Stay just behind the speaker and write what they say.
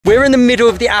We're in the middle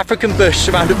of the African bush,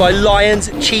 surrounded by lions,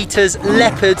 cheetahs,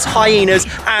 leopards, hyenas,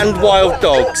 and wild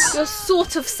dogs. You're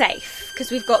sort of safe,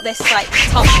 because we've got this like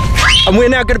top. And we're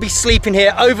now going to be sleeping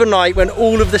here overnight when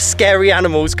all of the scary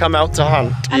animals come out to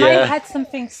hunt. And I had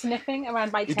something sniffing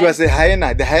around my tent. It was a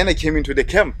hyena. The hyena came into the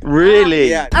camp. Really?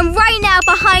 Yeah. And right now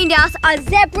behind us are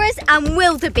zebras and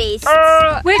wildebeests.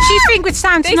 Which you think would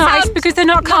sound nice because they're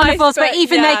not carnivores, but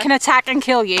even they can attack and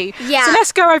kill you. Yeah. So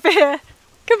let's go over here.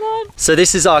 Come on. So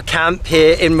this is our camp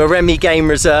here in Moremi Game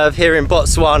Reserve here in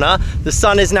Botswana. The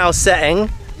sun is now setting.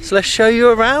 So let's show you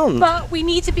around. But we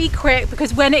need to be quick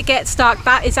because when it gets dark,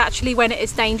 that is actually when it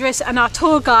is dangerous. And our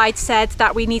tour guide said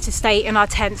that we need to stay in our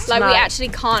tents tonight. Like we actually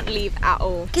can't leave at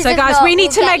all. So guys, we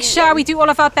need to make sure we do all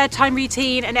of our bedtime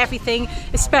routine and everything,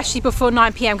 especially before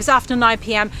 9 PM, because after 9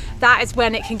 PM, that is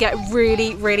when it can get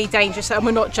really, really dangerous. And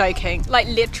we're not joking. Like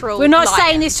literal. We're not lions.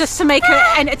 saying this just to make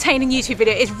an entertaining YouTube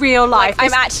video. It's real life.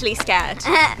 Like, I'm actually scared.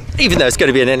 Even though it's going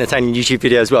to be an entertaining YouTube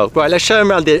video as well. Right, let's show them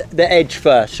around the edge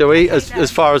first, shall we? As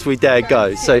far as we dare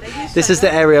go. So this is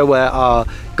the area where our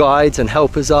guides and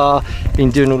helpers are, been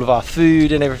doing all of our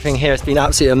food and everything here. It's been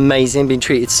absolutely amazing, been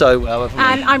treated so well, haven't we?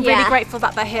 And I'm really grateful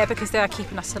that they're here because they are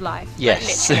keeping us alive.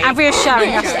 Yes. And reassuring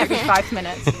us every 5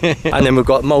 minutes. And then we've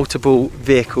got multiple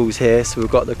vehicles here. So we've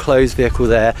got the closed vehicle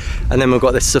there, and then we've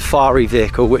got this safari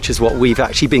vehicle, which is what we've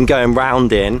actually been going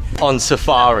round in on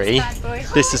safari.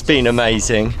 This has been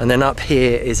amazing. And then up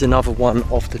here is another one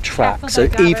off the track. So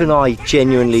even I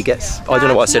genuinely get, I don't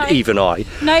know what I said, even I.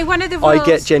 No, one of the rules. I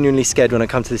get genuinely scared when I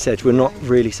come to this edge. We're not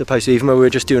really supposed to, even though we were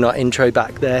just doing our intro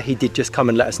back there, he did just come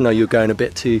and let us know you're going a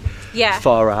bit too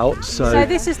far out. So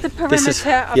this is the perimeter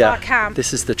of our camp.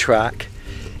 This is the track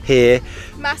here.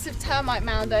 Massive termite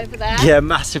mound over there. Yeah,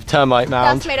 massive termite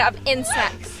mound. That's made out of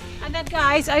insects. And then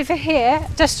guys, over here,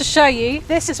 just to show you,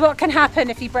 this is what can happen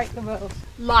if you break the rules.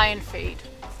 Lion food.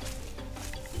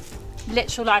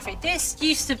 Literal lion food. This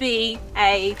used to be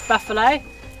a buffalo.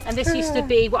 And this used to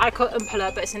be what I call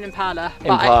impala, but it's an impala.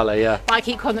 Impala, yeah. But I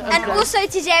keep calling it And impala. also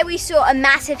today we saw a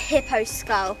massive hippo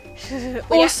skull.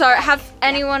 Also, have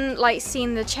anyone like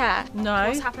seen the chair? No.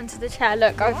 What's happened to the chair?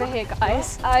 Look over here,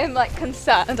 guys. I'm like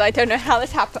concerned. I don't know how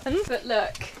this happened, but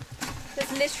look,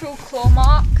 there's literal claw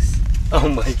marks. Oh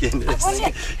my goodness.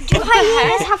 Do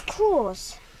hyenas have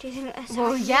claws? Do you think that's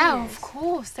Well, yeah, of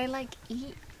course. They like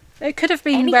eat. It could have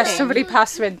been where somebody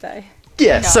passed the window.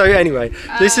 Yeah, so anyway,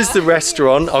 this is the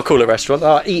restaurant, I'll call it restaurant,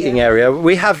 our eating area.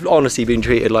 We have honestly been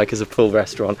treated like as a full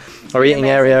restaurant. Our eating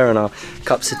area and our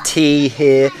cups of tea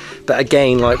here. But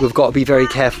again, like we've got to be very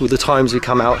careful the times we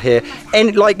come out here.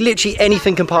 And like literally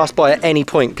anything can pass by at any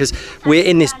point because we're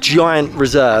in this giant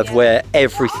reserve where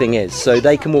everything is. So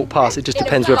they can walk past, it just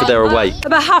depends whether they're awake.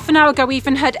 About half an hour ago we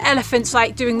even heard elephants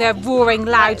like doing their roaring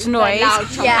loud noise.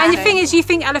 And the thing is, you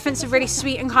think elephants are really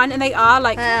sweet and kind, and they are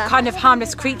like kind of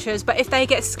harmless creatures, but if they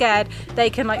get scared they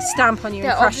can like stamp on you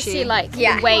and crush you. Like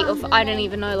the weight of, I don't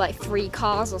even know, like 3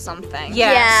 cars or something.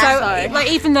 So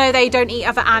like even though they don't eat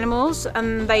other animals,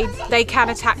 and they can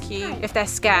attack you if they're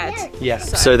scared. Yeah.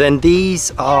 So then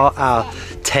these are our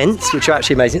tents, which are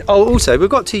actually amazing. Oh, also we've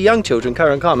got 2 young children,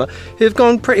 Cara and Karma, who have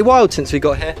gone pretty wild since we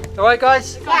got here. All right,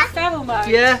 guys? Feral mode.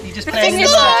 Yeah. You just playing in the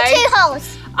 2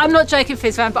 holes. I'm not joking,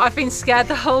 Fizz fan, but I've been scared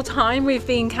the whole time we've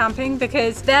been camping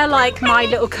because they're like my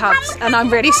little cubs, and I'm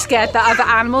really scared that other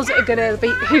animals are gonna be,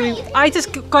 I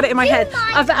just got it in my head,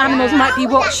 other animals might be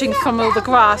watching from all the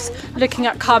grass, looking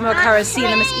at Karma or Kara, seeing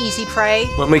them as easy prey.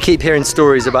 When we keep hearing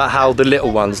stories about how the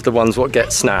little ones, the ones what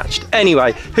get snatched.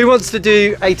 Anyway, who wants to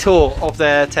do a tour of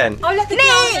their tent? Oh, let the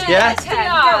girls do Yeah? their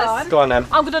tent. Go on then.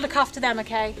 I'm gonna look after them,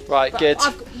 okay? Right, good.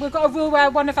 We've got a rule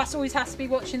where one of us always has to be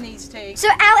watching these 2. So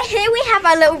out here we have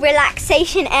our little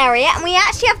relaxation area, and we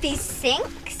actually have these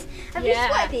sinks. Have you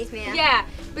sweated these, Mia? Yeah,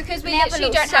 because we They have a literally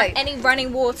little don't have soap. any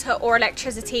running water or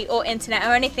electricity or internet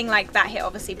or anything like that here,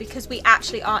 obviously, because we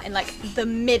actually are in like the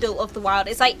middle of the wild.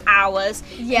 It's like hours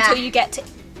until you get to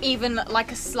even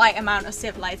like a slight amount of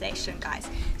civilization, guys.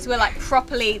 So we're like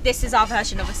properly, this is our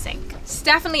version of a sink. It's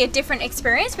definitely a different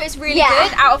experience, but it's really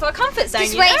good out of our comfort zone.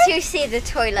 Just wait till you see the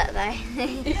toilet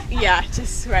though. Yeah,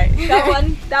 just wait.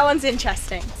 That one's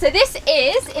interesting. So this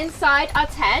is inside our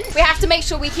tent. We have to make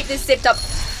sure we keep this zipped up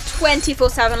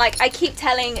 24/7. Like I keep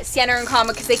telling Sienna and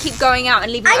Karma because they keep going out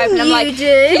and leaving it open. I'm like,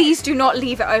 please do not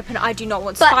leave it open. I do not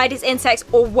want spiders, insects,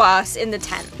 or worse in the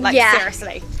tent. Like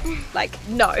seriously, like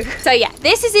no. So yeah,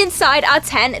 this is inside our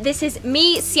tent. This is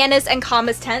me, Sienna's, and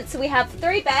Karma's tent. So we have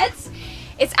 3 beds.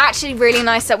 it's actually really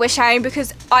nice that we're sharing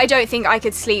because I don't think I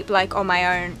could sleep like on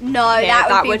my own. No,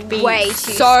 that would be way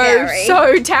too scary.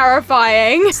 So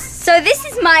terrifying. So this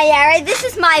is my area, this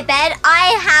is my bed.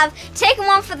 I have taken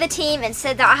one for the team and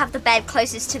said that I have the bed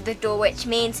closest to the door, which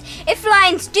means if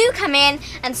lions do come in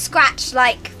and scratch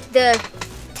like the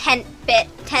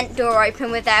tent door open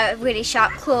with their really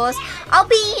sharp claws, I'll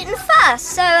be eaten first.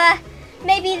 So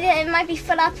maybe it might be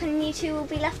full up and you two will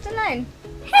be left alone.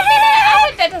 I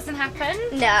hope that doesn't happen.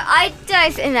 No, I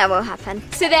don't think that will happen.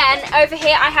 So then over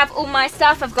here I have all my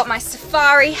stuff. I've got my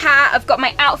safari hat. I've got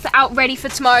my outfit out ready for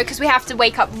tomorrow because we have to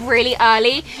wake up really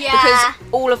early. Yeah. Because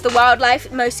all of the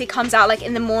wildlife mostly comes out like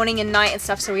in the morning and night and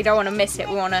stuff, so we don't want to miss it.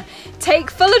 We want to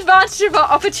take full advantage of our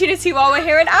opportunity while we're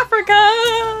here in Africa.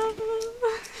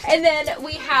 And then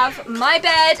we have my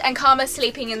bed and Karma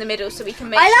sleeping in the middle so we can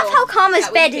make I sure love how Karma's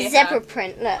that we bed hear is her. zebra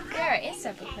print, look. Yeah, it is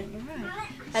zebra print, you're right.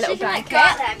 A little She can, like, blanket. go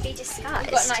out there and be disguised.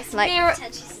 We've got nice like, mirror.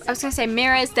 I was gonna say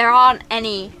mirrors. There aren't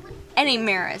any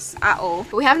mirrors at all.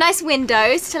 But we have nice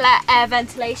windows to let air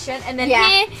ventilation, and then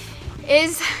here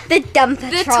is the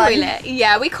dumpatron. the toilet.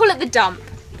 Yeah, we call it the dump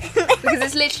because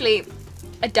it's literally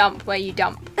a dump where you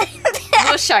dump.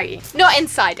 We'll show you. Not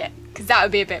inside it because that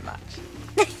would be a bit much.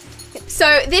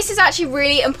 So this is actually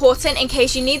really important in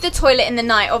case you need the toilet in the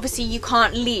night. Obviously you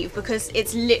can't leave because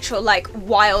it's literal like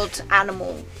wild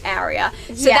animal area.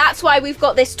 So that's why we've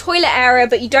got this toilet area,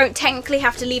 but you don't technically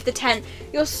have to leave the tent.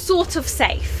 You're sort of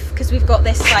safe because we've got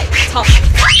this like top.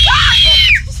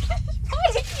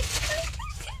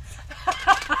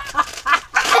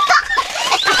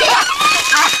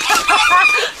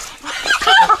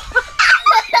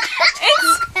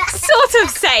 It's sort of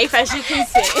safe, as you can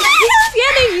see.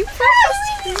 Sienna, you first.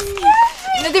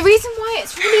 No, the reason why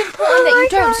it's really important that you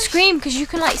don't scream because you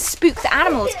can like spook the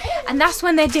animals, and that's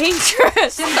when they're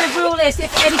dangerous. So the rule is,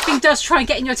 if anything does try and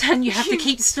get in your tent, you have to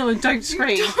keep still and don't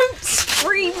scream. Don't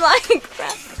scream like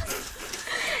that.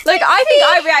 Like I think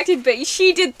I reacted, but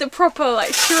she did the proper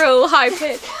like shrill, high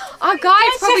pitch. Our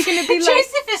guide's probably going to be like,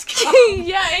 Joseph has come.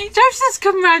 yeah, Joseph's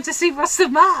come round to see what's the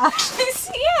matter.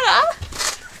 yeah.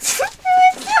 It's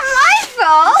not my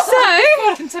fault.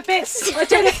 So, It's a bit. I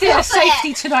don't feel Stop safety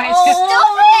it. tonight. It's just,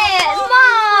 Stop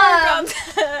it,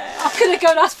 Mom. I'm gonna go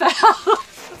and ask for help.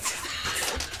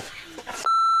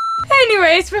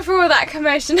 anyways, before all that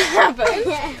commotion happens,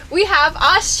 we have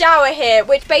our shower here,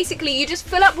 which basically you just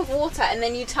fill up with water and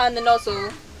then you turn the nozzle,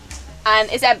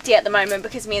 and it's empty at the moment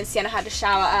because me and Sienna had a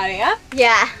shower earlier.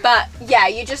 Yeah. But yeah,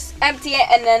 you just empty it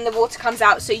and then the water comes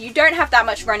out, so you don't have that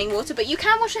much running water, but you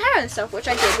can wash your hair and stuff, which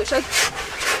I did,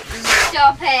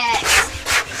 Stop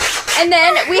it. And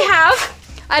then we have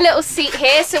a little seat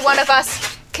here, so one of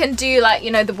us can do like, you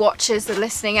know, the watchers, the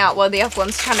listening out, while the other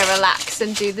one's trying to relax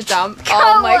and do the dump.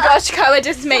 Oh my gosh, Koa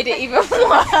just made it even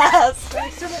worse.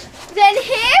 Then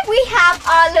here we have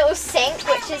our little sink,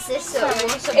 which is this sort of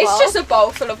water bowl. It's just a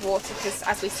bowl full of water because,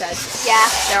 as we said,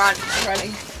 there aren't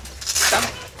running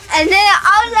stuff. And then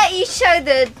I'll let you show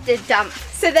the dump.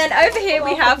 So then over here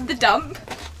we have the dump,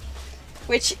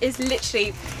 which is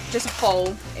literally just a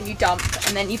hole and you dump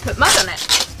and then you put mud on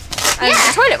it. And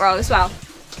a toilet roll as well.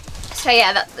 So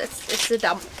yeah, it's the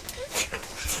dump.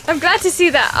 I'm glad to see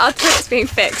that our toilet's being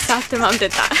fixed after Mum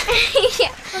did that. Yeah.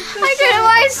 I don't know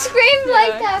why I screamed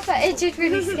like that, but it just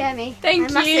really scared me. Thank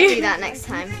I must you. do that next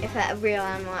time if a real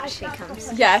animal actually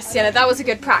comes. Yes, yeah, that was a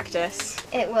good practice.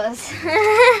 It was.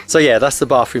 So yeah, that's the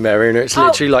bathroom area, and it's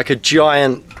literally like a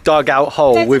giant dugout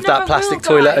hole There's with that another plastic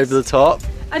rule, toilet guys. over the top.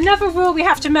 Another rule we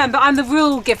have to remember, I'm the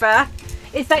rule giver,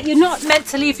 is that you're not meant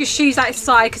to leave your shoes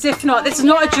outside, because if not, this is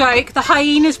not a joke, the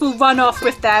hyenas will run off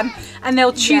with them and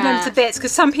they'll chew them to bits,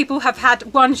 because some people have had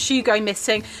one shoe go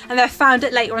missing and they've found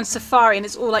it later on safari and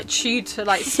it's all like chewed to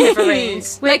like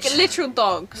smithereens. Like literal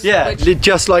dogs. Yeah,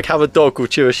 just like how a dog will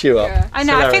chew a shoe up. Yeah. I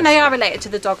know, I think they are related to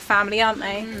the dog family, aren't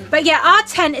they? But yeah, our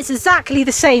tent is exactly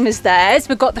the same as theirs.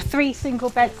 We've got the 3 single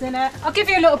beds in it. I'll give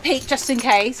you a little peek just in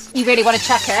case you really want to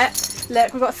check it.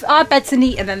 Look, we've got our beds are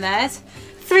neater than theirs.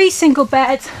 3 single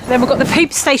beds. Then we've got the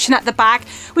paper station at the back,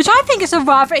 which I think is a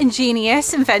rather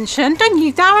ingenious invention, don't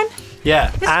you, Darren?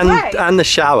 Yeah, great. and the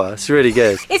shower, it's really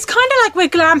good. It's kind of like we're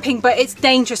glamping, but it's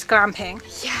dangerous glamping.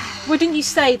 Yeah. Wouldn't you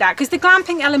say that? Because the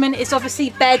glamping element is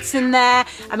obviously beds in there,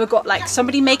 and we've got like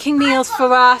somebody making meals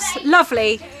for us.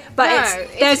 Lovely, but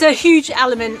there's a huge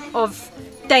element of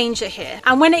danger here.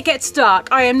 And when it gets dark,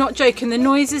 I am not joking, the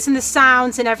noises and the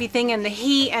sounds and everything and the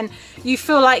heat, and you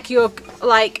feel like you're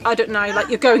like, I don't know, like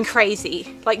you're going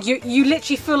crazy. Like you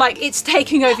literally feel like it's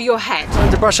taking over your head.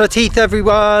 Time to brush our teeth,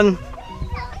 everyone.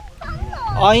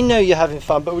 I know you're having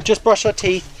fun, but we'll just brush our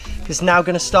teeth It's now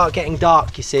going to start getting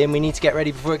dark, you see, and we need to get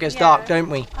ready before it goes dark, don't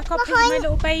we? I can't put my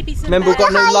little babies in Remember, we've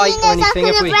got no light or anything,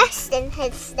 have we? Rest in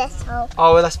this hole.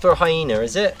 Oh, well, that's for a hyena,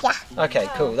 is it? Yeah. Okay,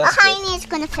 cool. That's a hyena is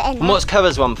going to fit in. And what's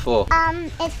Cover's one for?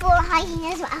 It's for a hyena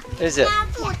as well. Is it?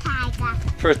 For a tiger.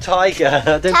 For a tiger?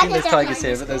 I don't think there's tigers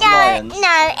here, but there's lions.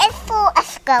 No, it's for a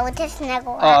squirrel to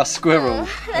snuggle. Oh, a squirrel.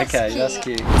 Okay, that's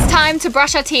cute. It's time to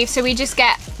brush our teeth, so we just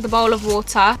get the bowl of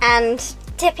water. And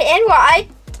dip it in. Well,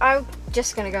 I'm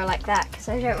just going to go like that because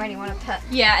I don't really want to put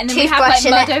Yeah, and then we have like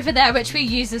mud over there, which we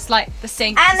use as like the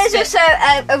sink. And there's also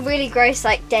a really gross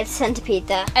like dead centipede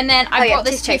there. And then I bought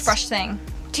this toothbrush thing.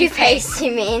 Toothpaste,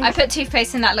 you mean? I put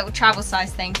toothpaste in that little travel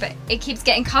size thing, but it keeps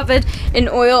getting covered in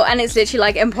oil and it's literally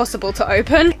like impossible to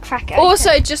open. Crack it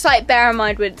also, just like bear in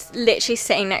mind, we're literally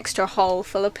sitting next to a hole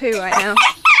full of poo right now.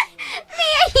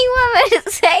 You want me to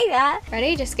say that?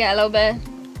 Ready? Just get a little bit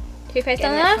of toothpaste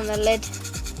on there. On the lid.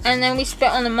 And then we spit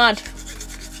on the mud.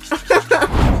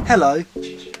 Hello,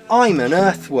 I'm an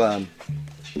earthworm.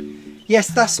 Yes,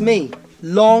 that's me.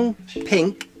 Long,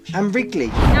 pink, and wriggly.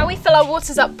 Now we fill our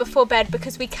waters up before bed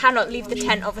because we cannot leave the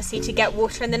tent obviously to get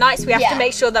water in the night, so we have to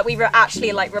make sure that we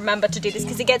actually like remember to do this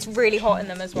because it gets really hot in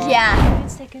them as well. Yeah.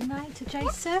 Let's say goodnight to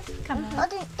Joseph. Come on.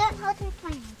 Don't hold him for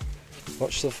me.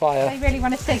 Watch the fire. I really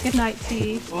want to say goodnight to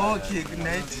you. Okay, good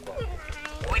night.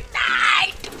 Good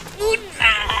night. Good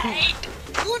night.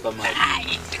 Good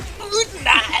night. Good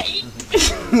night.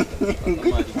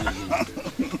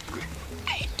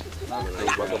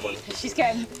 She's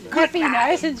getting coffee now,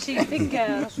 isn't she? Big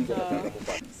girl. Oh.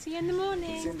 See you in the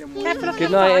morning. Careful of Good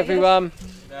the night, fire. everyone.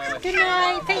 Good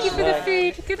night. Thank you for the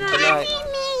food. Good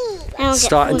night.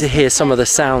 Starting to hear some of the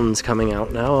sounds coming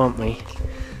out now, aren't we?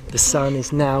 The sun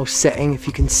is now setting, if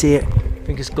you can see it. I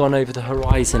think it's gone over the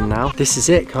horizon now. This is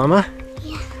it, Karma.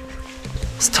 Yeah.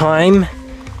 It's time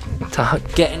to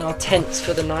get in our tents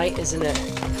for the night, isn't it?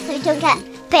 So we don't get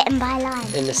bitten by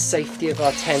lions. In the safety of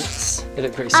our tents. They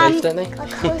look pretty safe, don't they?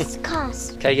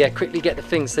 Cast. Okay, yeah, quickly get the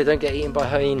things so they don't get eaten by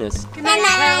hyenas. Good night,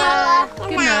 Bella.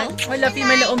 Good night. I love you,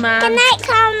 my little man. Good night,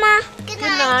 Karma. Good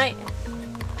night.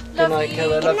 Good night,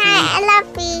 Killa. Love you. I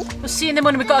love you. We'll see you in the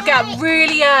morning. We've got to get up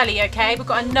really early, okay? We've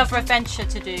got another adventure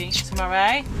to do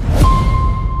tomorrow.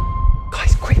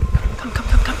 Guys, quick, come.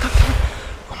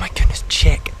 Oh my goodness,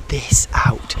 check this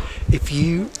out. If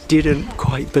you didn't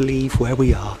quite believe where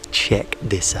we are, check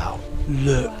this out.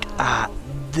 Look at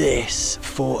this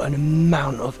for an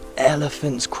amount of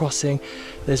elephants crossing.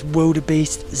 There's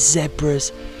wildebeest,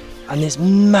 zebras, and this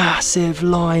massive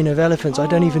line of elephants. I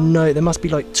don't even know, there must be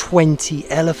like 20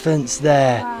 elephants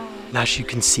there. Wow. And as you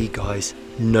can see, guys,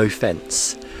 no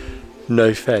fence.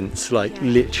 No fence, like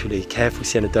literally, careful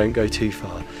Sienna, don't go too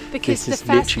far. Because this the is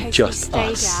first literally place just we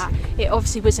us. stayed at, it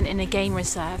obviously wasn't in a game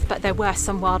reserve, but there were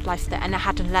some wildlife there and it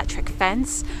had an electric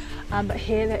fence. But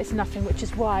here there is nothing, which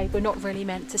is why we're not really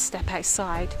meant to step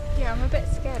outside. Yeah, I'm a bit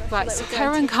scared. Right, so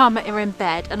Kara and Karma are in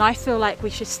bed and I feel like we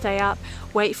should stay up,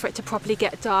 wait for it to properly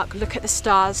get dark, look at the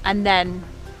stars, and then...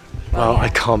 Oh, I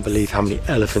can't believe how many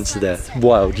elephants are there. It's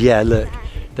wild. Yeah, look,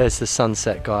 there's the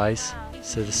sunset, guys.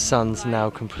 So the sun's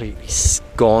now completely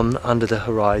gone under the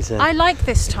horizon. I like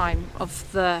this time of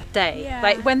the day. Yeah.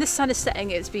 Like when the sun is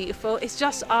setting, it's beautiful. It's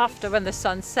just after when the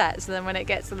sun sets and then when it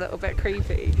gets a little bit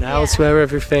creepy. Now's where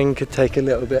everything could take a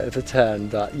little bit of a turn,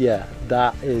 but yeah,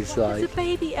 that is like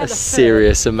a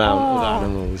serious amount of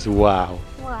animals. Wow.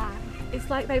 Wow. It's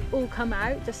like they've all come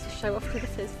out just to show off to the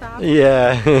Fizz fam.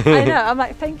 Yeah. I know, I'm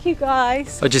like, thank you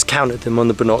guys. I just counted them on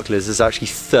the binoculars. There's actually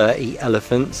 30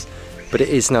 elephants. But it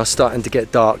is now starting to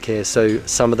get dark here, so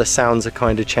some of the sounds are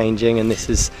kind of changing, and this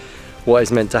is what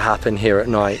is meant to happen here at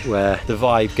night, where the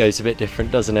vibe goes a bit different,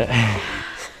 doesn't it?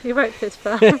 You wrote this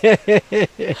far.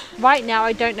 Right now,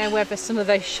 I don't know whether some of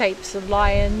those shapes are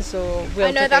lions or wildebeest.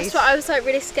 I know, that's what I was like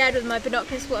really scared with my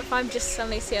binoculars. What if I just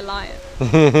suddenly see a lion?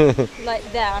 Like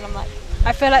there, and I'm like...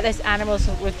 I feel like those animals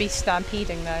would be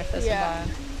stampeding though if there's a lion.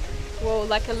 Well,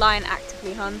 like a lion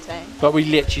actively hunting. But we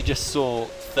literally just saw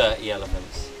 30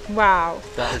 elephants. Wow.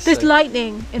 There's so...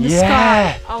 lightning in the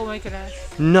sky. Oh my goodness.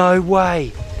 No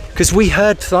way. Because we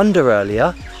heard thunder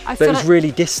earlier, but it was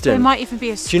really distant. There might even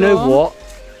be a storm. Do you know what?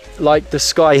 Like the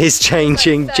sky is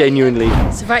changing genuinely.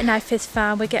 So right now, Fizz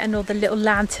fam, we're getting all the little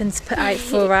lanterns put out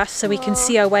for us so we can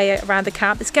see our way around the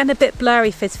camp. It's getting a bit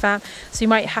blurry, Fizz fam, so we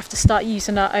might have to start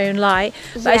using our own light.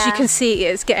 But as you can see,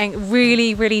 it's getting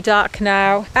really, really dark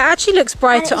now. It actually looks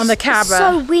brighter on the camera. It's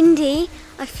so windy.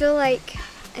 I feel like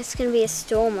it's going to be a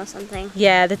storm or something.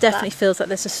 Yeah, there definitely feels like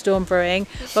there's a storm brewing.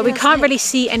 But we can't really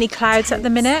see any clouds at the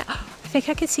minute. I think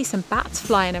I can see some bats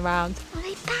flying around. Are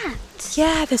they bats?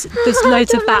 Yeah, there's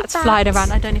loads of bats flying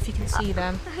around. I don't know if you can see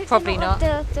them. Probably not.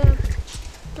 The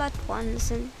blood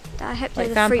ones and I hope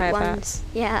Like they're the fruit vampire ones. bats.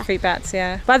 Yeah. Fruit bats,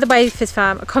 yeah. By the way, Fizz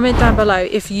fam, comment down below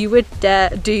if you would dare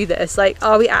do this. Like,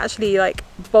 are we actually like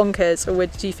bonkers, or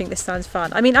do you think this sounds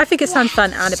fun? I mean, I think it sounds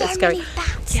fun and a bit scary. So many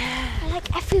bats. Yeah. They're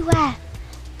like everywhere.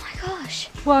 Oh my gosh.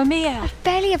 Well, Mia, I've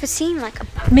barely ever seen like a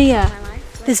bat Mia, in my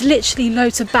life. there's literally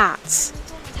loads of bats.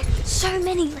 So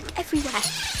many, like everywhere.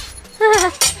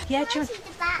 Yeah, do you, The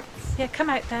bats. yeah, come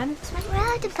out then. Where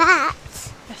are the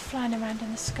bats? They're flying around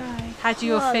in the sky. How do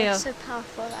you all feel? So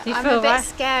powerful. Like, You I'm feel a bit right?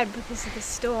 scared because of the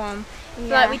storm. I feel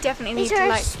Yeah. like we definitely need Is to there a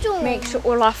like storm? make sure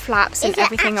all our flaps and Is it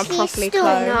everything are actually properly storm?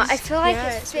 closed. No, I feel like Yeah,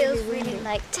 it it's feels really really windy.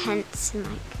 like tense and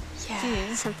like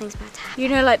Yeah. something's about to happen. You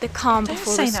know, like the calm Don't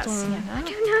before say the that, storm. Sienna. I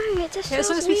don't know, it just Yeah, feels as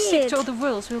long as we stick weird. to all the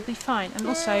rules, we'll be fine. And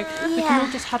also, we can Yeah.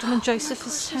 all just huddle in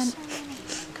Joseph's tent,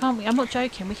 can't we? I'm not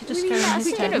joking. We could just go in I his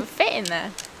think you tent. don't fit in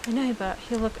there. I know, but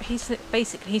he's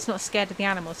basically he's not scared of the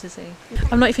animals, is he?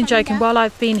 I'm not even joking. While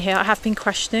I've been here, I have been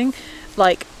questioning,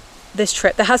 like, this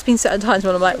trip. There has been certain times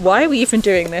when I'm like, why are we even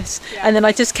doing this? And then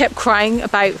I just kept crying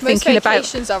about Most thinking about,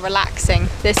 vacations are relaxing.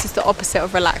 This is the opposite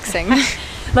of relaxing.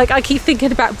 like, I keep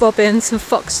thinking about robins and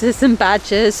foxes and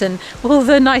badgers and all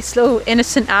the nice little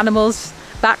innocent animals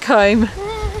back home.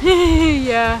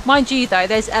 Yeah. Mind you, though,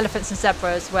 those elephants and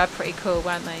zebras were pretty cool,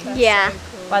 weren't they? Yeah.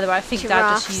 By the way, I think Dad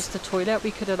just Giraffes. used the toilet.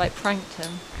 We could have like pranked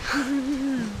him.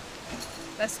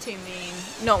 That's too mean.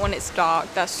 Not when it's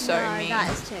dark. That's so mean.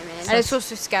 That is too mean. And it's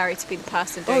also scary to be the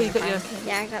person doing Oh, you got the your. prank.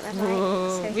 Yeah, I got that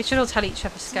Whoa. right. We should all tell each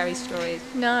other scary stories.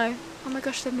 No. Oh my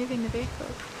gosh, they're moving the vehicle.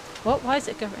 What? Why is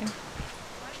it going?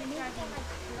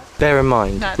 Bear in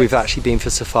mind, No, we've that's- actually been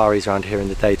for safaris around here in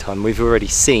the daytime. We've already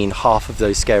seen half of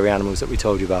those scary animals that we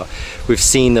told you about. We've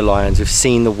seen the lions, we've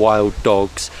seen the wild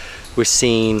dogs, we've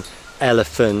seen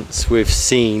elephants, we've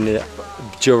seen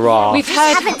giraffes.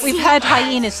 We've heard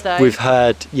hyenas though. We've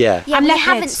heard, yeah. Yeah, And we leopards.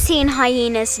 haven't seen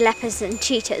hyenas, leopards and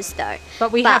cheetahs though.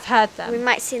 but we but have heard We them.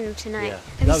 might see them tonight. Yeah. Have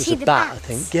That you was seen a the bat, I bats?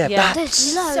 think. Yeah, Yeah. bats.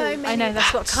 There's loads. I know,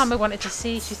 that's what Karma wanted to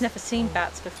see. She's never seen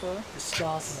bats before. The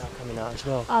stars are now coming out as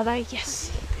well. Are they?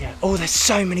 Yes. Yeah. Oh, there's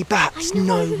so many bats. I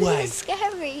know, No way. It's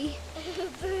scary.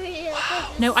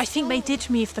 No, I think they did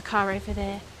move the car over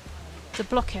there to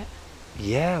block it.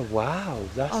 Yeah, wow.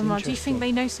 That's Oh my, interesting. do you think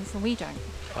they know something we don't?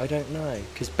 I don't know.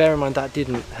 Because bear in mind that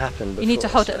didn't happen before. You need to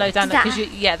hold it so- low down That- because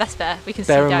yeah, that's better. We can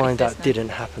Bear see in Daddy mind Fizz that now. didn't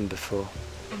happen before.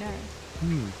 I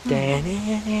know.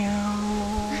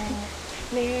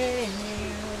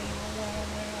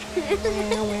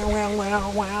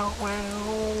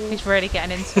 He's really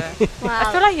getting into it.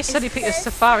 I feel like you suddenly put your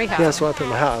safari hat Yeah, on. that's why I put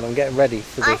my hat on. I'm getting ready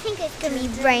for I the... think it's gonna be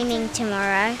raining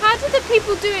tomorrow. How do the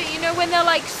people do it, you know, when they're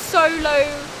like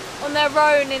solo on their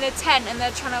own in a tent and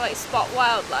they're trying to like spot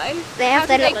wildlife? They have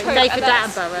How do their they little cope? David And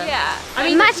that's- Attenborough. Yeah. I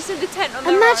mean, imagine just in the tent on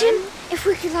their Imagine own. if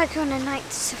we could like go on a night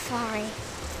safari.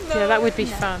 Yeah, that would be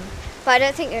fun. But I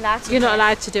don't think you're allowed to. You're not do it.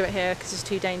 allowed to do it here because it's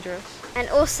too dangerous. And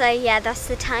also, yeah, that's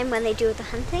the time when they do all the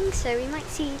hunting, so we might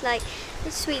see like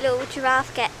this sweet little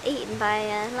giraffe get eaten by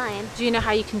a lion. Do you know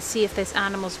how you can see if there's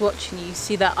animals watching you? You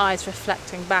see their eyes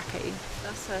reflecting back at you.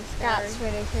 That's so scary. That's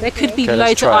really creepy. There could be Okay, let's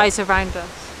loads of try it. eyes around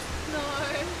us. No.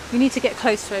 We need to get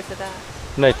closer over there.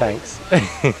 No thanks.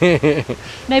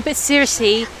 No, but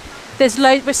seriously, there's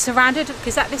loads. We're surrounded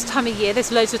because at this time of year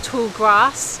there's loads of tall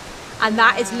grass, and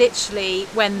that is literally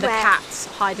when the Where- cats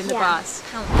hide in the Yeah. grass.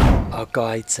 Our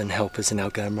guides and helpers are now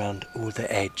going around all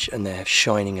the edge and they're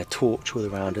shining a torch all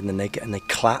around, and then they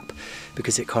clap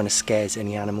because it kind of scares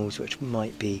any animals which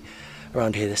might be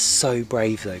around here. They're so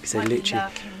brave though, because they literally...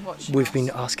 We've been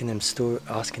asking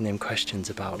them questions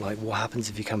about like what happens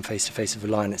if you come face to face with a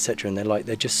lion, etc. And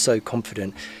they're just so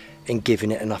confident in giving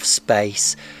it enough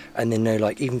space, and they know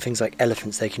like even things like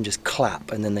elephants, they can just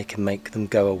clap and then they can make them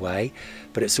go away.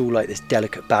 But it's all like this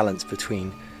delicate balance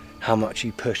between how much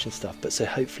you push and stuff. But so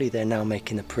hopefully they're now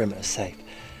making the perimeter safe.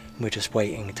 We're just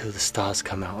waiting until the stars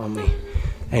come out, aren't we?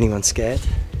 Anyone scared?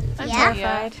 I'm Yeah.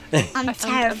 terrified. I'm just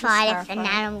terrified if an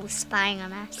terrified. animal's spying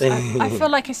on us. I feel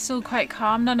like it's still quite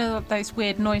calm. None of those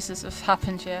weird noises have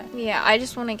happened yet. Yeah, I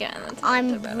just want to get in the tent.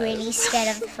 I'm really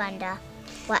scared of the thunder,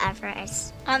 whatever it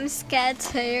is. I'm scared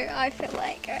too. I feel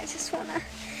like I just want to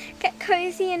get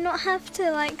cozy and not have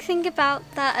to like think about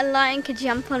that a lion could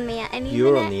jump on me at any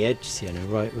You're minute. on the edge, Sienna,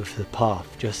 right with the path,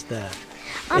 just there.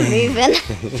 I'm moving.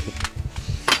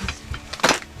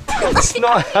 That's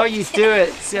not how you do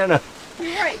it, Sienna.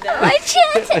 My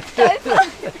chair tipped over.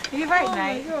 You're right,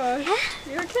 mate.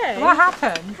 You okay? What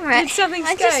happened? Right. Did something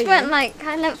I scare just you? went like,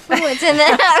 I leapt forwards and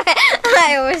then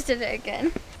I almost did it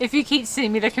again. If you keep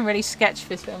seeing me looking really sketch for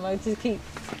this film, I just keep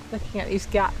looking at these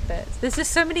gap bits. There's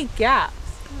just so many gaps.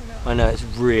 I know, it's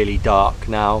really dark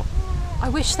now. I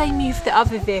wish they moved the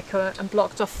other vehicle and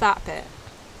blocked off that bit.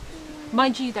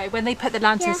 Mind you though, when they put the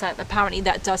lanterns out, apparently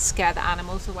that does scare the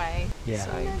animals away. Yeah.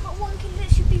 So. No, but one can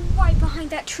literally be right behind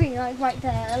that tree, like right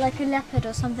there, like a leopard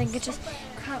or something, could just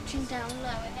crouching down low,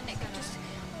 and then it could just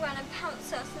run and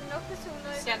pounce us and knock us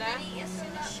all over. Sienna,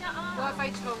 Shut up. what have I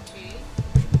told you?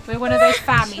 We're one of those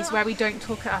families where we don't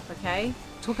talk it up, okay?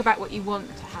 Talk about what you want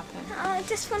to happen. I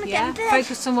just want to Yeah? get in bed.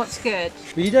 Focus on what's good.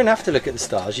 But you don't have to look at the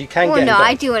stars. You can Well, get no, in bed.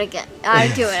 I do want to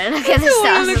look at the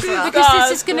stars as well. Because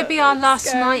this is going to be our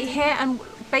last night here, and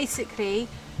basically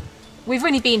we've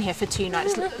only been here for 2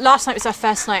 nights. Last night was our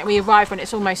first night. We arrived when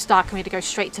it's almost dark and we had to go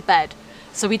straight to bed,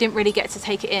 so we didn't really get to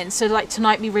take it in. So like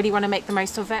tonight we really want to make the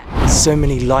most of it. So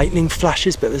many lightning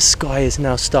flashes, but the sky is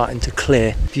now starting to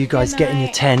clear. If you guys get in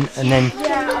your tent, and then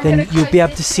you'll be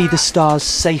able to see the stars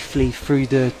safely through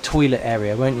the toilet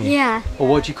area, won't you? Yeah. Or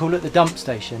what do you call it? The dump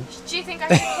station? Do you think I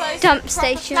should close Dump the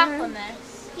station. flap on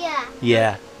this? Yeah.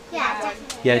 Yeah. Yeah,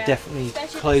 definitely. Yeah, definitely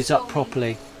close up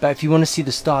properly. But if you want to see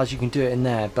the stars, you can do it in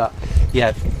there. But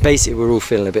yeah, basically we're all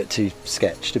feeling a bit too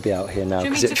sketched to be out here now, Do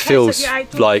you because want it me to close feels up your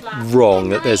outdoor like flap? wrong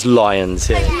that there's lions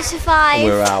here Hope you survive. and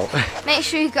we're out. Make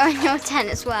sure you go in your tent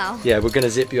as well. Yeah, we're going to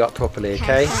zip you up properly,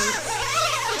 okay?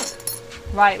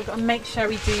 Right, we've got to make sure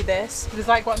we do this, because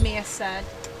like what Mia said,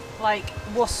 like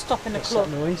what's stopping the What's clock?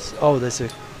 that noise? Oh, there's a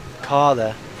car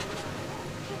there.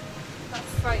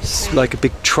 It's like a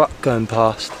big truck going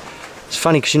past. It's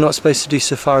funny because you're not supposed to do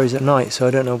safaris at night, so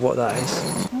I don't know what that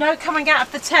is. No coming out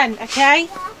of the tent, okay?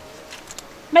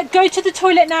 Go to the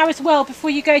toilet now as well before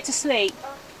you go to sleep.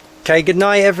 Okay, good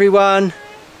night everyone.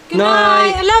 Good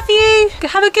night. I love you.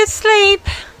 Have a good sleep.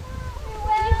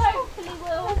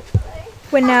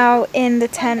 We're now in the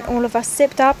tent, all of us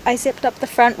zipped up. I zipped up the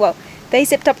front, well, they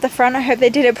zipped up the front, I hope they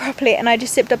did it properly, and I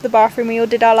just zipped up the bathroom. We all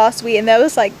did our last wee, and there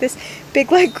was like this big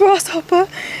like grasshopper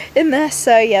in there,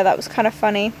 so yeah, that was kind of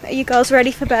funny. Are you girls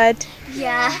ready for bed?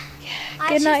 Yeah.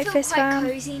 Good night, I Fizz feel quite fam.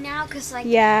 cozy now, because like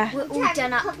Yeah. we're all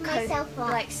done up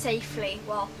like safely.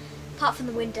 Well, apart from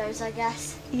the windows, I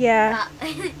guess. Yeah.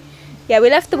 But Yeah, we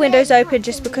left the windows open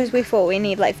just because we thought we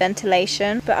need like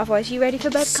ventilation, but otherwise, you ready for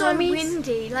bed, so Carmies?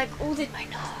 windy, like all the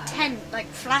tent, like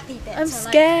flappy bits. I'm are,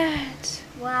 scared.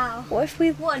 Wow. What if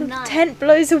the night. tent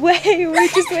blows away and we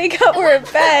just wake up, we're in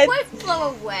bed? It won't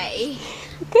blow away.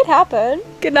 Could happen.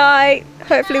 Good night.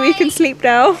 Hopefully we can sleep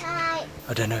now.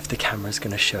 I don't know if the camera's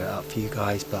going to show it up for you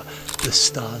guys, but the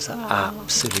stars are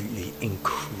absolutely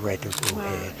incredible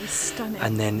here. It's stunning.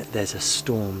 And then there's a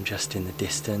storm just in the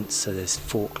distance, so there's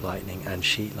fork lightning and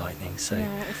sheet lightning, so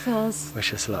Yeah, it feels.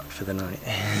 wish us luck for the night.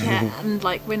 Yeah, and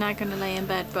like we're not going to lay in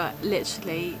bed, but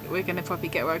literally we're going to probably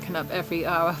get woken up every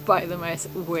hour by the most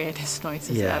weirdest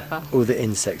noises Yeah, ever. all the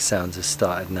insect sounds have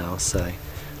started now, so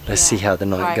let's see how the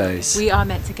night Right, goes. We are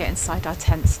meant to get inside our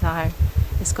tents now.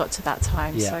 It's got to that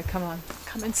time, Yeah. so come on,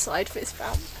 come inside, Fizz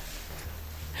fam.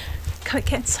 Can't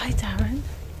get inside, Darren.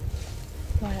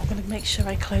 Right, I'm going to make sure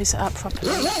I close it up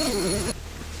properly. Night,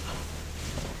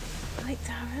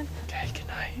 Darren. Okay, good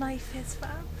night. Night, Fizz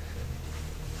fam.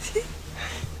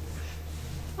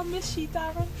 I miss you,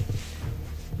 Darren.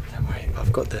 Don't worry,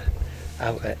 I've got the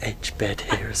outer edge bed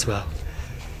here as well.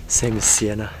 Same as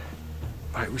Sienna.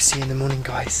 Right, we'll see you in the morning,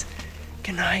 guys.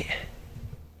 Good night.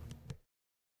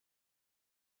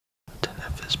 I don't know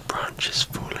if there's branches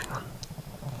falling on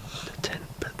the tent,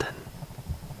 but then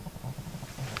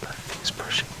like things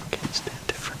brushing against it,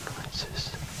 different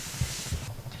noises.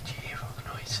 Did you hear all the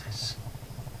noises?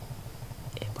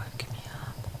 It woke me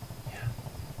up. Yeah.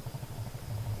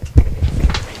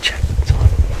 Let me check the time.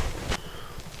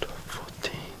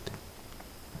 12:14.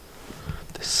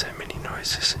 There's so many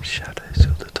noises and shadows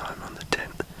all the time on the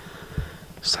tent.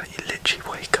 It's like you literally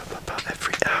wake up about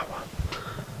every hour.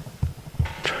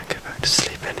 Try and go back to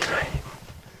sleep anyway.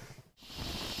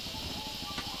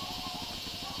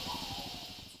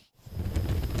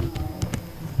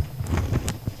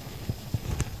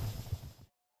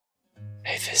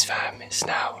 Hey Fizz fam, it's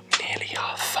now nearly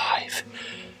 5:30.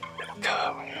 We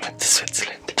went to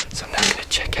Switzerland, so I'm now going to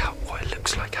check out what it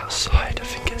looks like outside. I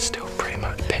think it's still pretty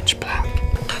much pitch black.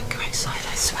 Don't go inside,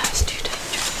 I swear it's too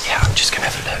dangerous. Yeah, I'm just going to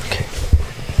have a look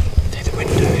through the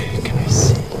window. Can I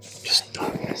see? Just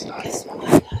darkness. Guess what I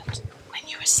heard? When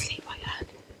you were asleep, I heard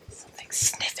something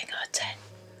sniffing our tent,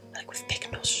 like with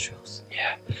big nostrils.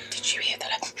 Yeah. Did you hear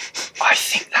that? I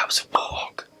think that was a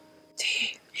warthog. Do you?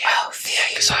 Yeah, yeah,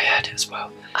 because I heard it as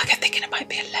well. I kept thinking it might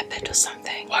be a leopard or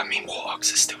something. Well, I mean,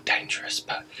 warthogs are still dangerous,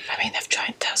 but I mean, they've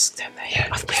giant tusks, don't they? Yeah,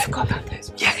 I forgot about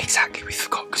those. yeah, exactly. We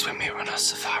forgot because when we were on our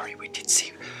safari, we did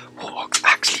see warthogs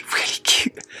actually really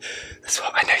cute. That's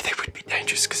what I know they would be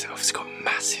dangerous because they've obviously got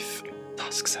massive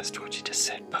tusks, as Georgie just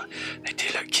said, but they do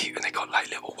look cute and they got like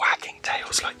little wagging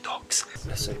tails like dogs.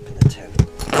 Let's open the tent.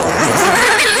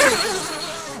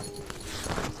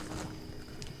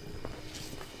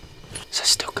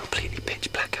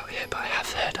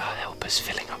 helpers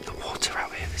filling up the water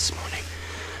out here this morning.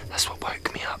 That's what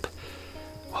woke me up.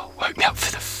 Well, woke me up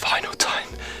for the final time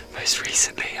most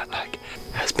recently.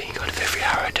 Has been kind of every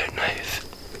hour. I don't know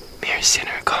if Mia,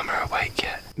 Sienna and Karma are awake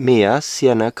yet. Mia,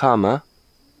 Sienna, Karma,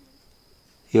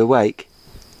 you awake?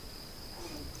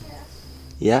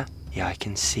 Yeah? Yeah, I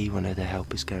can see one of the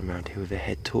helpers going around here with a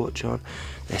head torch on.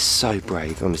 They're so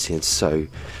brave, honestly, and so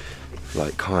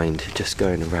kind, just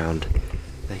going around.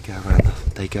 They go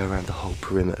around the whole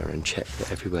perimeter and check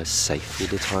that everywhere's safe all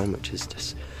the time, which is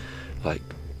just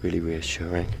really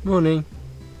reassuring. Morning.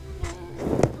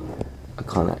 I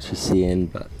can't actually see in,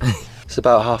 but it's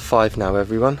about 5:30 now,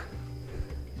 everyone.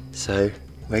 So,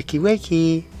 wakey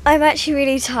wakey. I'm actually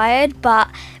really tired, but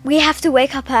we have to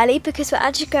wake up early because we're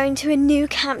actually going to a new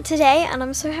camp today, and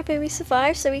I'm so happy we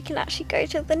survived so we can actually go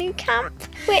to the new camp,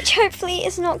 which hopefully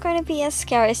is not going to be as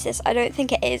scary as this. I don't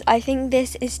think it is. I think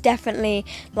this is definitely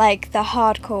the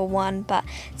hardcore one, but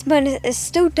it's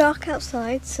still dark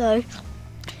outside, so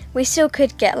we still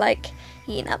could get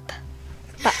eaten up.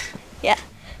 But yeah.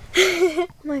 Oh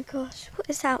my gosh, what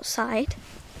is outside?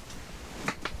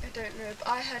 I don't know, but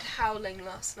I heard howling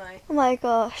last night. Oh my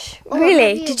gosh.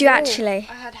 Really? Did you actually?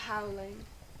 I heard howling.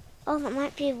 Oh, that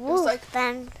might be a wolf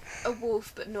then. A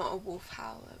wolf, but not a wolf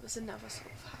howl. It was another sort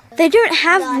of howl. They don't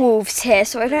have wolves here,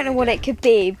 so I don't know what it could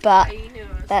be, but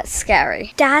that's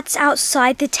scary. Dad's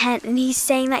outside the tent and he's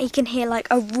saying that he can hear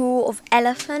a roar of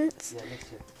elephants. Yeah,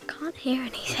 listen. Can't hear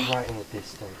anything. Right in the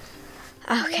distance.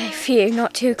 Okay, phew,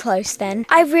 not too close then.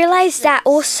 I realised that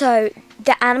also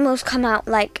the animals come out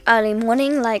early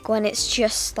morning, when it's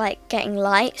just getting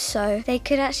light, so they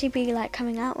could actually be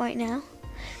coming out right now.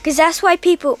 Because that's why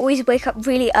people always wake up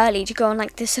really early to go on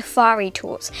the safari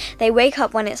tours. They wake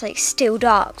up when it's still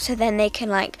dark, so then they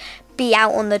can be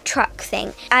out on the truck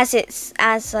thing as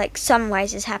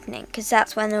sunrise is happening, because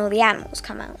that's when all the animals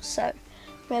come out. So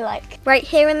we're right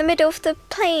here in the middle of the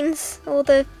plains or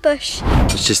the bush. I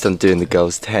was just undoing the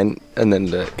girls' tent, and then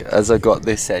look, as I got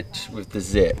this edge with the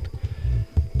zip,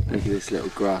 look at this little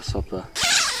grasshopper.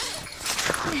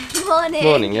 Morning.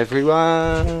 Morning,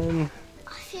 everyone.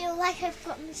 I feel like I've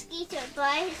got mosquito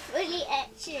bites, fully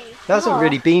itchy. There hasn't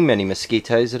really been many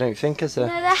mosquitoes, I don't think, has there?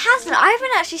 No, there hasn't. I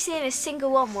haven't actually seen a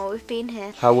single one while we've been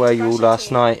here. How were you all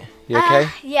last night? You okay?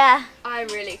 Yeah. I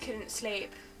really couldn't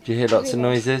sleep. Did you hear lots of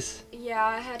noises? Yeah,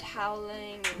 I heard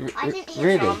howling and I didn't hear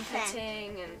Really?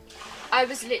 trumpeting, and I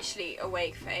was literally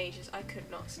awake for ages. I could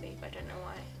not sleep. I don't know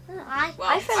why.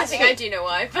 I think I do know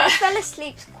why, but I fell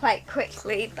asleep quite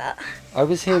quickly, but I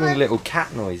was hearing little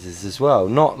cat noises as well.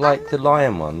 Not like the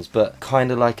lion ones, but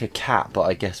kind of like a cat, but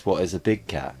I guess what is a big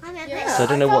cat. So I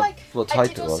don't know what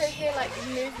type it was. I did also hear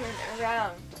movement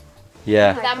around.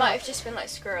 Yeah. That might have just been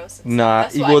squirrels. Nah,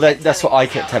 that's what I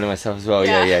kept telling myself as well.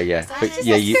 Yeah. But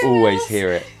yeah, you always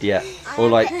hear it. Yeah.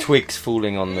 Or twigs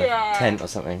falling on the tent or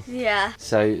something. yeah.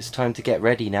 So it's time to get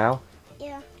ready now.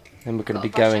 Yeah. Then we're going to be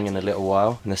going in a little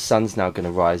while, and the sun's now going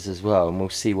to rise as well, and we'll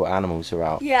see what animals are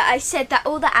out. Yeah, I said that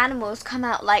all the animals come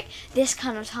out this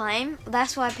kind of time.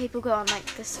 That's why people go on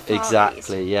the safaris.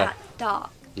 Exactly, yeah. At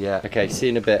dark. Yeah. Okay, see you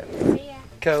in a bit. Yeah.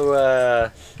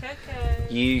 Coco.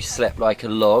 You slept like a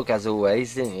log, as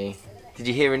always, didn't you? Did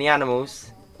you hear any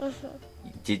animals?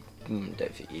 You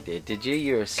don't think you did. Did you?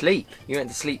 You were asleep. You went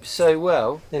to sleep so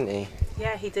well, didn't you?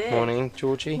 Yeah, he did. Morning,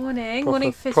 Georgie. Morning.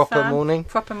 Proper, Fizz proper fan. morning.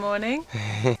 Proper morning.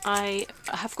 I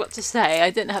have got to say, I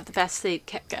didn't have the best sleep.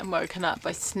 Kept getting woken up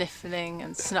by sniffling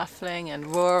and snuffling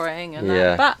and roaring and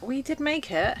that. But we did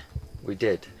make it. We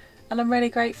did. And I'm really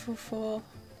grateful for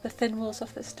the thin walls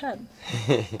of this tent.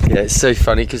 Yeah, it's so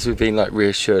funny because we've been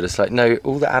reassured. It's no,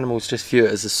 all the animals just view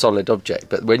it as a solid object,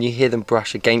 but when you hear them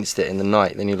brush against it in the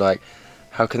night, then you're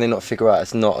how can they not figure out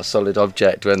it's not a solid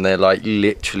object when they're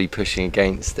literally pushing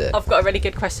against it? I've got a really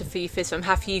good question for you, Fizz.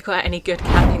 Have you got any good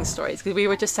camping stories? Because we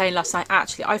were just saying last night,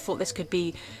 actually, I thought this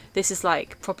is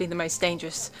probably the most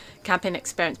dangerous camping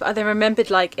experience. But I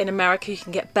remembered in America you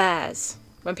can get bears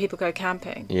when people go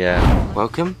camping. Yeah.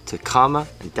 Welcome to Karma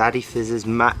and Daddy Fizz's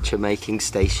matcha making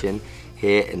station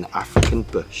here in the African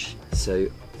bush. So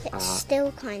It's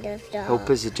still kind of dark.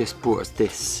 helpers have just brought us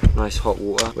this nice hot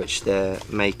water, which they're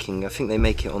making. I think they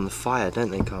make it on the fire, don't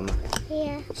they, Karma?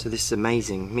 Yeah. So this is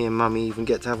amazing. Me and Mummy even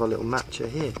get to have our little matcha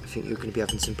here. I think you're going to be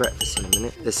having some breakfast in a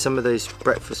minute. There's some of those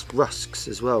breakfast rusks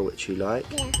as well, which you like.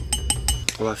 Yeah.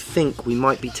 Well, I think we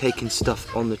might be taking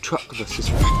stuff on the truck with us as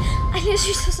well. I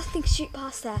literally saw something shoot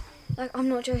past there. I'm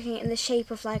not joking, in the shape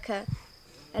of a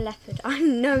leopard.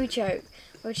 I'm no joke.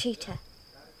 Or a cheetah.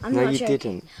 I'm No, not you joking.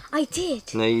 didn't. I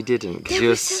did. No, you didn't, because There you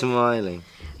were was some- smiling.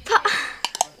 But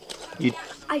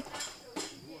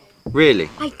Really?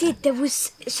 I did. There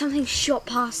was something shot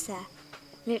past there.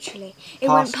 Literally. It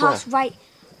went past right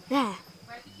there.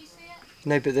 Where did you see it?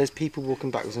 No, but there's people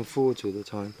walking backwards and forwards all the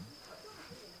time.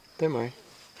 Don't worry.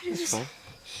 It's fine.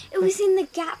 It was in the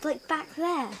gap, like back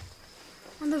there.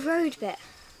 On the road bit.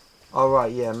 Oh,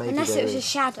 right, yeah, maybe. Unless it was a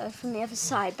shadow from the other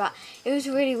side, but it was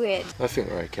really weird. I think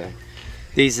we're okay.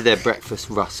 These are their breakfast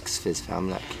rusks, Fizz fam.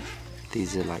 Look,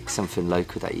 these are like something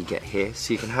local that you get here.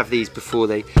 So you can have these before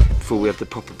we have the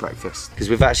proper breakfast. Because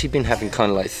we've actually been having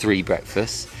kind of like 3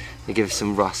 breakfasts. They give us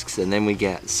some rusks, and then we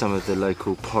get some of the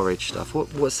local porridge stuff.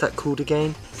 What's that called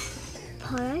again?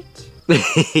 Porridge?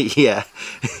 Yeah.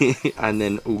 And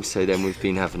then also we've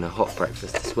been having a hot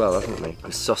breakfast as well, haven't we?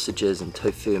 With sausages and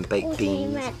tofu and baked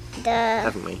beans.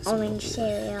 Haven't we? Orange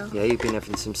cereal. Yeah, you've been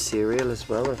having some cereal as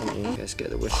well, haven't you? Let's get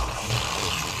the whisk.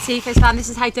 See, Fizz fam, this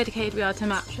is how dedicated we are to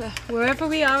matcha. Wherever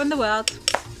we are in the world,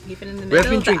 even in the middle We have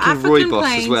been of the drinking African rooibos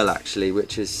plains. as well, actually,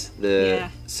 which is the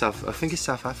I think it's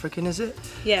South African, is it?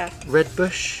 Yeah. Red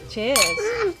Bush. Cheers.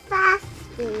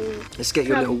 Let's get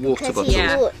your little water bottle.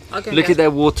 Yeah. I'll go Look get at their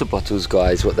water bottles,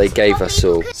 guys, what they gave us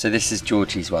all. So this is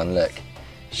Georgie's one, look.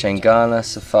 Shangana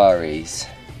Safaris.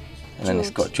 And then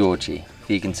it's got Georgie,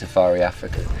 Vegan Safari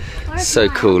Africa. So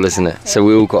cool, isn't it? So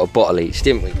we all got a bottle each,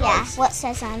 didn't we, guys? What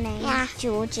says our name? Yeah.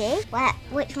 Georgie.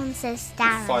 Which one says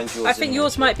Darren? Find yours I think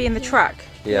yours might be in the truck.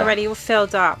 Yeah. Already all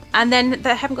filled up. And then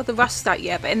they haven't got the rusks out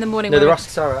yet, but in the morning... No, when the we-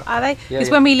 rusks are out. Are they? Yeah, Because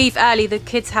yeah. when we leave early, the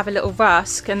kids have a little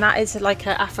rusk, and that is like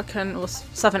an African or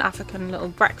Southern African little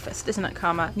breakfast, isn't it,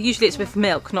 Karma? Usually it's with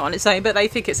milk, not on its own, but they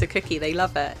think it's a cookie. They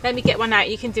love it. Let me get one out.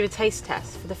 You can do a taste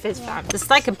test for the Fizz fam. It's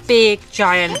like a big,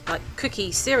 giant, like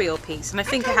cookie cereal piece, and I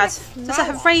think it has... Does it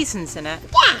have raisins in it?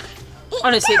 Yeah.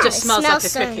 Honestly, it just smells like a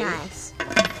so cookie. nice.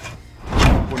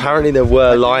 Apparently there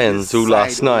were lions all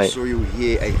last night. So I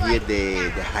hear the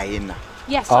hyena.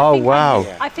 Yes. Oh, I think wow.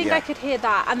 I think I could hear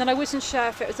that, and then I wasn't sure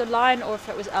if it was a lion or if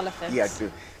it was elephants. Yeah,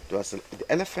 it was the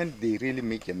elephant. They really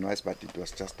make a noise, but it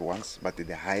was just once. But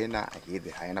the hyena, I hear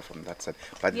the hyena from that side.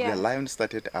 But Yeah. the lion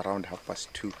started around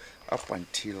 2:30 up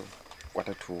until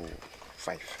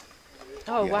 4:45.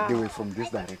 Oh Yeah, wow. they were from this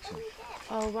direction.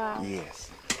 Oh wow.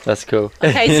 Yes. That's cool.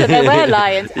 Okay, so there were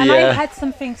lions, and I Yeah. had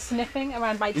something sniffing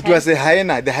around my tent. It was a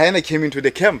hyena. The hyena came into the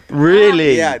camp.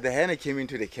 Really? Yeah, the hyena came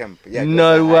into the camp. Yeah, it was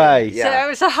No a hyena. way. So Yeah. it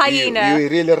was a hyena. You were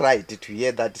really right to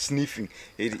hear that sniffing.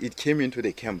 It came into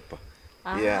the camp.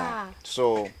 Yeah. Ah.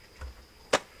 So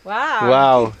Wow.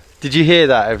 Wow. Did you hear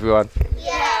that, everyone?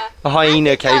 Yeah. A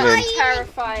hyena came in.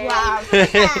 Terrifying. Wow.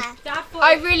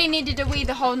 I really needed a wee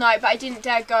the whole night, but I didn't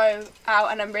dare go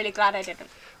out, and I'm really glad I didn't.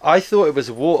 I thought it was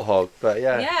a warthog, but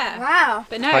yeah. Yeah. Wow.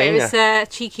 But no, Hyena. it was a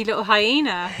cheeky little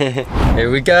hyena. Here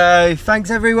we go.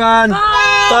 Thanks, everyone. Bye.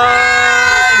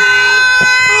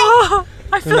 Oh,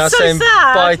 I We're feel now so saying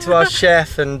sad. bye to our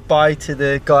chef and bye to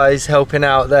the guys helping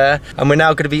out there. And we're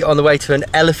now going to be on the way to an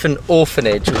elephant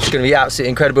orphanage, which is going to be absolutely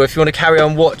incredible. If you want to carry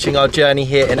on watching our journey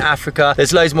here in Africa,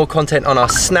 there's loads more content on our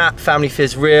Snap, Family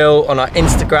Fizz Reel, on our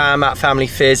Instagram at Family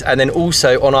Fizz, and then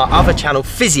also on our other channel,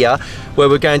 Fizzia, where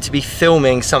we're going to be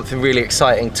filming something really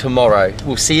exciting tomorrow.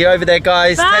 We'll see you over there,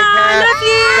 guys. Bye. Take care. Love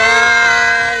you.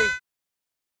 Bye.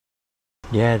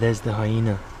 Yeah, there's the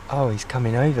hyena. Oh, he's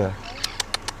coming over.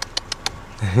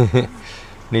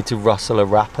 Need to rustle a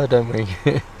wrapper, don't we?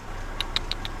 He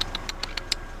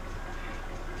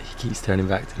keeps turning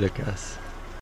back to look at us.